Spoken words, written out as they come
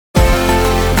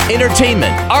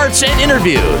entertainment, arts, and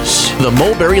interviews. The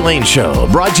Mulberry Lane Show,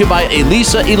 brought to you by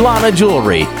Elisa Ilana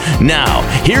Jewelry. Now,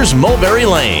 here's Mulberry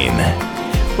Lane.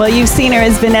 Well, you've seen her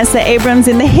as Vanessa Abrams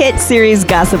in the hit series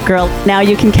Gossip Girl. Now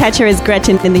you can catch her as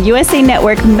Gretchen in the USA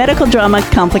Network medical drama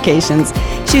Complications.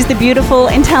 She's the beautiful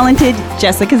and talented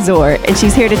Jessica Szohr, and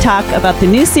she's here to talk about the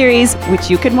new series, which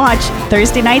you can watch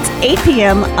Thursday nights, 8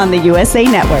 p.m. on the USA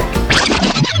Network.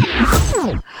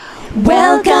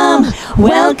 Welcome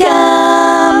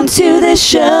to the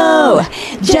show,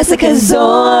 Jessica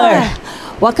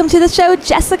Szohr. Welcome to the show,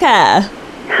 Jessica.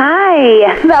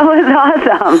 Hi, that was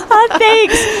awesome. Oh,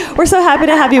 thanks. We're so happy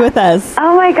to have you with us.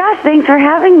 Oh my gosh, thanks for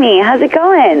having me. How's it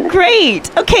going?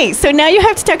 Great. Okay, so now you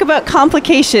have to talk about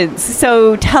Complications.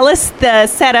 So tell us the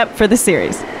setup for the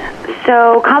series.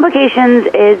 So Complications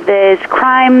is this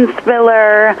crime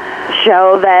thriller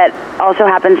show that also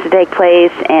happens to take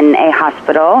place in a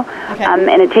hospital. Okay.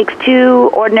 And it takes two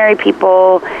ordinary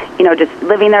people, just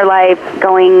living their life,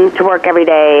 going to work every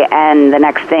day, and the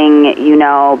next thing you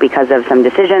know, because of some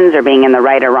decisions or being in the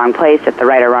right or wrong place at the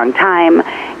right or wrong time,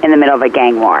 in the middle of a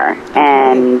gang war. Okay.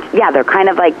 And yeah, they're kind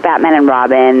of like Batman and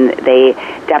Robin. They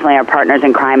definitely are partners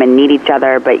in crime and need each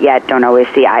other, but yet don't always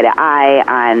see eye to eye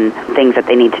on things that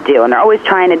they need to do. And they're always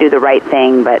trying to do the right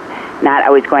thing, but not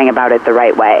always going about it the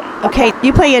right way. Okay,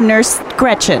 you play a nurse,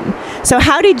 Gretchen. So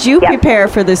how did you prepare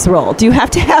for this role? Do you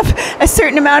have to have a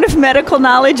certain amount of medical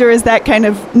knowledge, or is that kind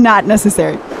of not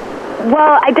necessary?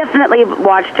 Well, I definitely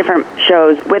watch different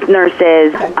shows with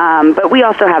nurses, but we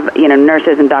also have,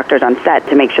 nurses and doctors on set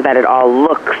to make sure that it all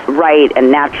looks right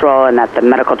and natural and that the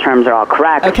medical terms are all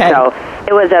correct. Okay. So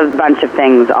it was a bunch of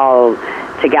things all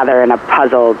together in a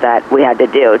puzzle that we had to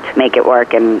do to make it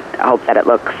work and hope that it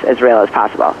looks as real as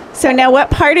possible. So now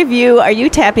what part of you are you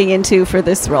tapping into for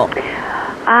this role?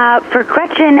 For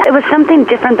Gretchen, it was something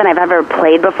different than I've ever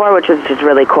played before, which was just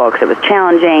really cool because it was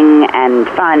challenging and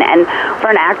fun. And for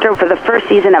an actor, for the first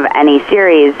season of any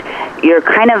series, you're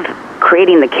kind of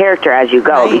creating the character as you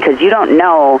go, because you don't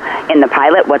know in the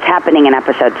pilot what's happening in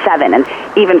episode 7. And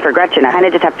even for Gretchen, I kind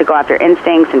of just have to go after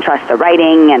instincts and trust the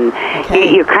writing. And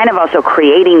you're kind of also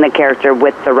creating the character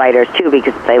with the writers, too,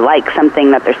 because if they like something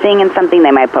that they're seeing in something,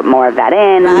 they might put more of that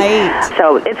in. Right.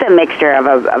 So it's a mixture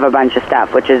of a bunch of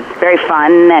stuff, which is very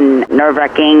fun and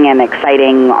nerve-wracking and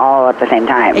exciting all at the same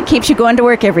time. It keeps you going to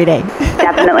work every day.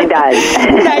 Definitely does.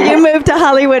 Now, you moved to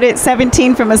Hollywood at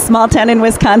 17 from a small town in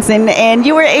Wisconsin, and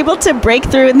you were able to break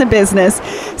through in the business.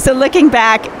 So looking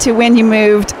back to when you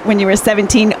moved, when you were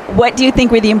 17, what do you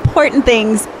think were the important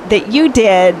things that you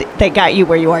did that got you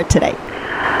where you are today?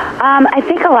 I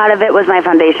think a lot of it was my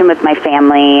foundation with my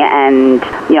family and,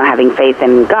 having faith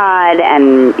in God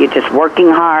and you just working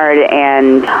hard.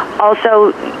 And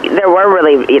also, there were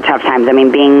really tough times. I mean,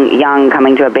 being young,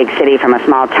 coming to a big city from a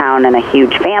small town and a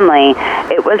huge family,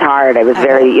 it was hard. I was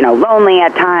very, lonely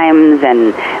at times,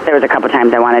 and there was a couple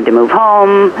times I wanted to move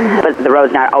home, but the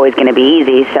road's not always going to be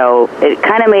easy. So it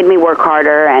kind of made me work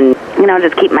harder and,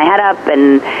 just keep my head up.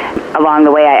 And along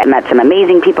the way, I met some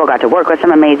amazing people, got to work with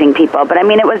some amazing people. But I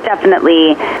mean, it was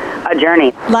definitely a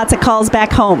journey. Lots of calls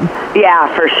back home.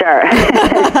 Yeah, for sure.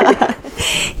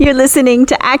 You're listening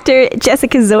to actor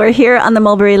Jessica Szohr here on the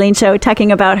Mulberry Lane Show,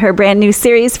 talking about her brand new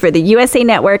series for the USA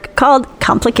Network called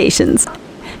Complications.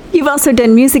 You've also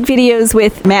done music videos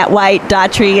with Matt White,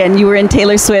 Daughtry, and you were in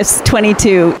Taylor Swift's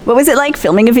 22. What was it like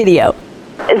filming a video?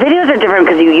 Videos are different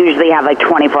because you usually have like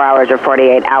 24 hours or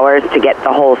 48 hours to get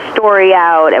the whole story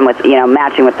out and with,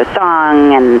 matching with the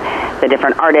song and the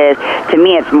different artists. To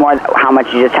me, it's more how much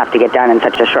you just have to get done in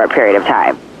such a short period of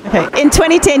time. Okay. In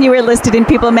 2010, you were listed in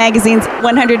People magazine's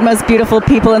 100 Most Beautiful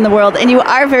People in the World, and you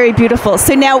are very beautiful.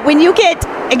 So now, when you get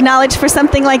acknowledged for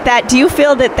something like that, do you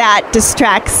feel that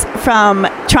distracts from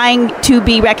trying to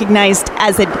be recognized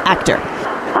as an actor?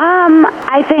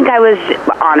 I think I was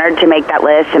honored to make that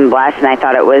list and blessed, and I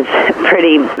thought it was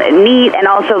pretty neat and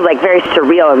also like very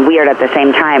surreal and weird at the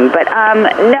same time. But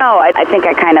no, I think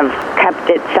I kind of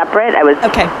kept it separate. I was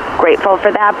grateful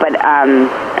for that, but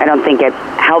I don't think it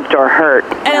helped or hurt.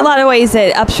 In a lot of ways,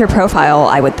 it ups your profile,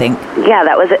 I would think. Yeah,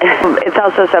 that was it. It's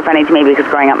also so funny to me because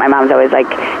growing up, my mom's always like,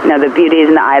 the beauty is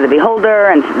in the eye of the beholder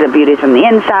and the beauty is from the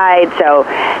inside. So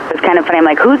it's kind of funny. I'm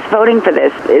like, who's voting for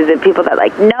this? Is it people that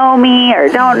like know me or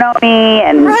don't know me?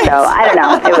 And so I don't know.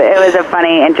 It was a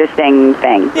funny, interesting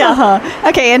thing.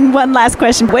 Okay, and one last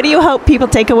question. What do you hope people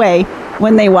take away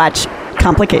when they watch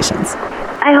Complications?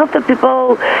 I hope that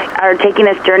people are taking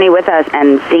this journey with us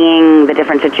and seeing the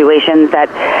different situations that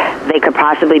they could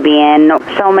possibly be in.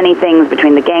 So many things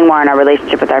between the gang war and our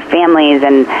relationship with our families,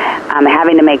 and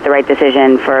having to make the right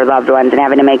decision for loved ones and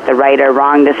having to make the right or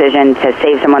wrong decision to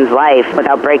save someone's life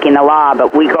without breaking the law.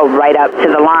 But we go right up to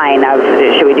the line of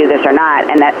should we do this or not,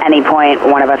 and at any point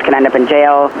one of us can end up in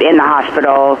jail, in the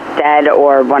hospital, dead,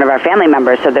 or one of our family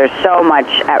members. So there's so much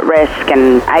at risk,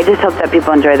 and I just hope that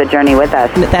people enjoy the journey with us.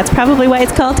 That's probably why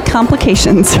it's called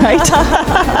Complications, right?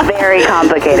 Very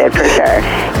complicated, for sure.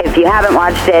 If you haven't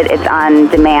watched it, it's on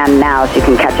demand now, so you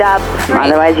can catch up. Right.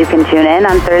 Otherwise, you can tune in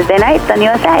on Thursday nights on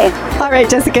USA. All right,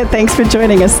 Jessica, thanks for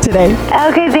joining us today.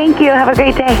 Okay, thank you. Have a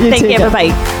great day. Thank you.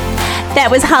 Bye-bye. That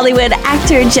was Hollywood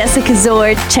actor Jessica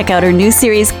Szohr. Check out her new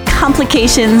series,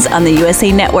 Complications, on the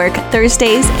USA Network,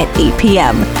 Thursdays at 8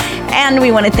 p.m. And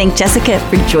we want to thank Jessica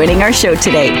for joining our show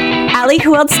today. Allie,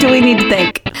 who else do we need to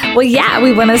thank? Well, yeah,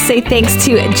 we want to say thanks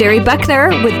to Jerry Buckner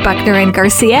with Buckner and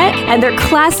Garcia and their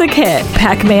classic hit,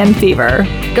 Pac-Man Fever.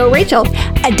 Go, Rachel.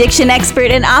 Addiction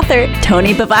expert and author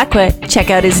Tony Bavacqua. Check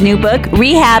out his new book,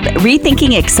 Rehab,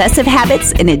 Rethinking Excessive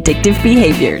Habits and Addictive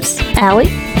Behaviors. Allie?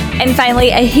 And finally,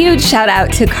 a huge shout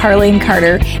out to Carlene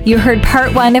Carter. You heard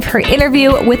part 1 of her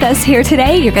interview with us here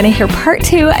today. You're going to hear part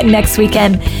 2 next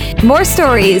weekend. More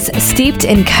stories steeped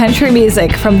in country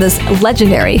music from this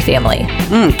legendary family.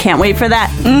 Can't wait for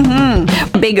that.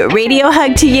 Big radio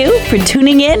hug to you for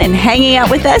tuning in and hanging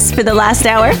out with us for the last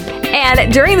hour.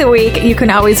 And during the week, you can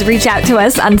always reach out to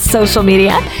us on social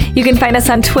media. You can find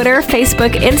us on Twitter,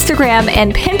 Facebook, Instagram,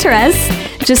 and Pinterest.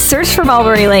 Just search for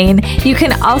Mulberry Lane. You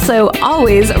can also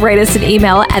always write us an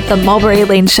email at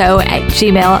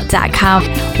themulberrylaneshow@gmail.com.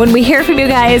 When we hear from you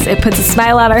guys, it puts a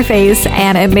smile on our face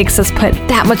and it makes us put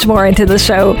that much more into the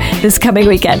show this coming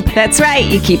weekend. That's right.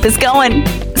 You keep us going.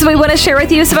 So we want to share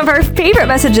with you some of our favorite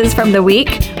messages from the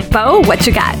week. Bo, what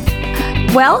you got?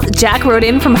 Well, Jack wrote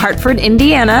in from Hartford,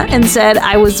 Indiana, and said,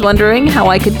 I was wondering how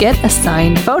I could get a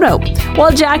signed photo.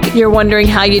 Well, Jack, you're wondering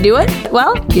how you do it?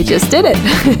 Well, you just did it.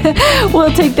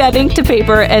 We'll take that ink to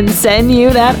paper and send you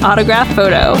that autographed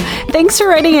photo. Thanks for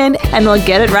writing in, and we'll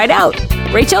get it right out.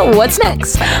 Rachel, what's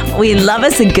next? We love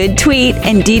us a good tweet,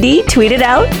 and Dee Dee tweeted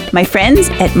out, my friends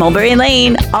at Mulberry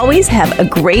Lane always have a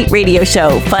great radio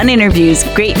show, fun interviews,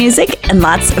 great music, and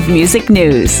lots of music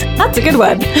news. That's a good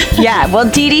one. Yeah, well,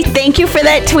 Dee Dee, thank you for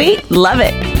that tweet. Love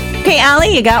it. Okay,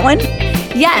 Allie, you got one?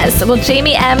 Yes. Well,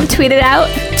 Jamie M. tweeted out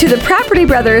to the Property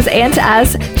Brothers and to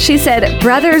us. She said,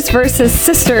 brothers versus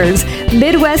sisters,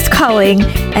 Midwest calling,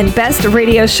 and best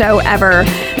radio show ever.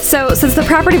 So since the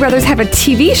Property Brothers have a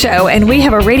TV show and we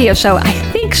have a radio show, I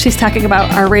think she's talking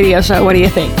about our radio show. What do you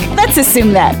think? Let's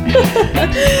assume that.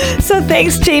 So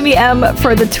thanks, Jamie M.,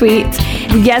 for the tweet.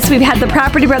 Yes, we've had the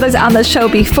Property Brothers on the show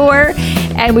before,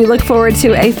 and we look forward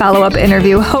to a follow-up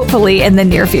interview, hopefully in the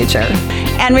near future.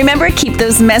 And remember, keep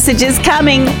those messages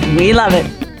coming. We love it.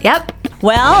 Yep.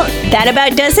 Well, that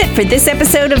about does it for this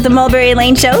episode of the Mulberry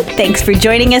Lane Show. Thanks for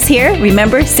joining us here.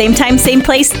 Remember, same time, same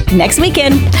place next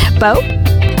weekend. Bo?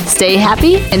 Stay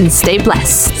happy and stay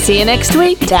blessed. See you next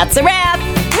week. That's a wrap.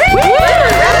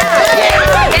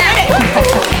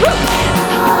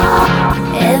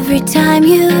 Every time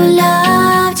you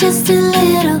love just a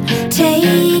little,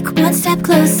 take one step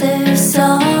closer,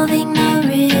 solving a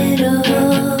riddle.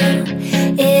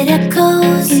 It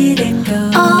echoes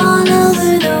all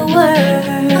over the world.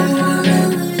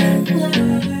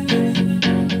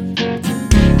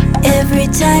 Every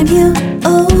time you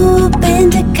open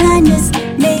to kindness,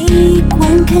 make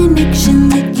one connection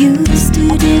that used to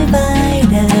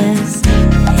divide us.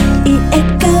 It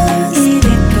echoes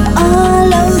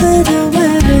all over the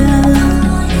world.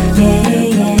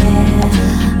 Yeah, yeah.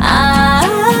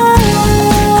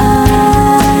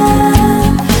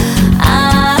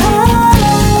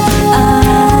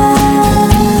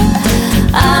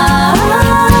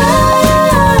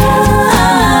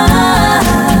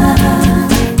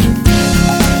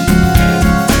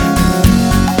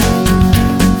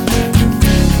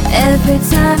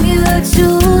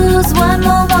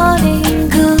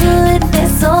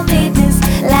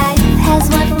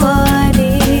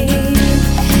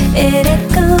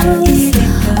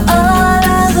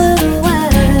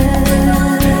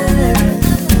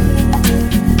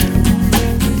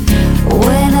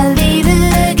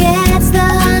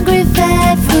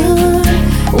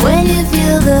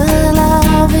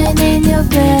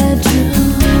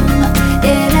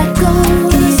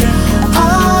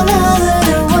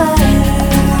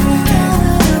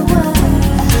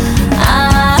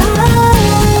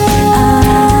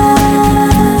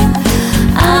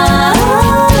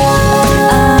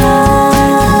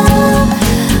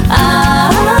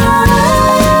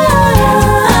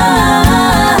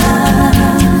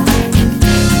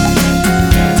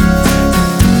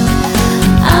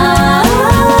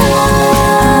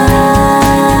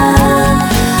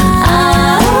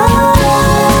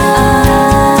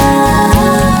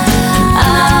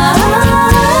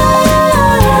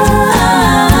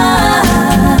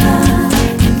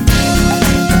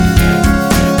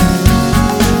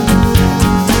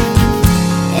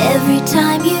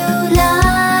 time you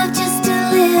love just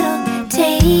a little,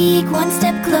 take one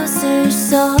step closer,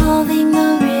 solving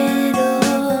the